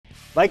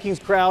Vikings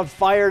crowd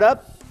fired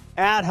up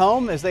at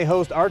home as they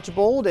host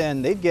Archbold,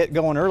 and they'd get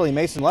going early.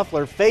 Mason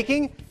Leffler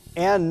faking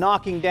and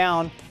knocking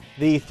down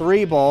the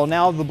 3-ball.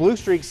 Now the Blue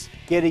Streaks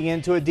getting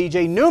into it.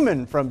 DJ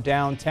Newman from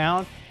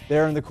downtown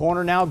there in the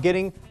corner now,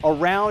 getting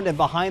around and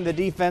behind the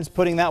defense,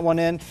 putting that one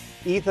in.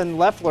 Ethan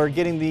Leffler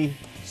getting the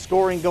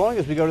scoring going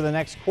as we go to the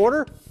next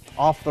quarter.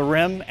 Off the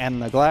rim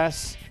and the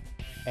glass,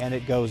 and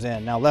it goes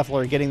in. Now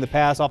Leffler getting the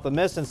pass off the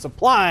miss and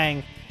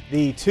supplying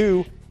the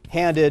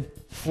two-handed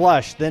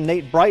flush. Then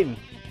Nate Brighton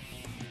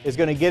is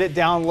going to get it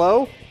down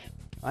low.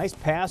 Nice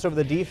pass over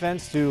the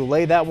defense to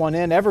lay that one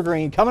in.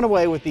 Evergreen coming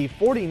away with the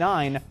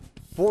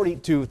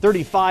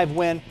 49-35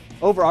 win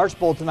over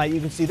Archbold tonight.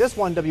 You can see this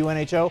one,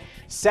 WNHO,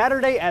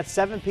 Saturday at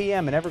 7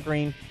 p.m. and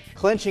Evergreen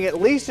clinching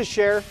at least a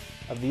share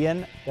of the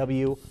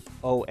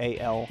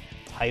NWOAL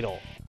title.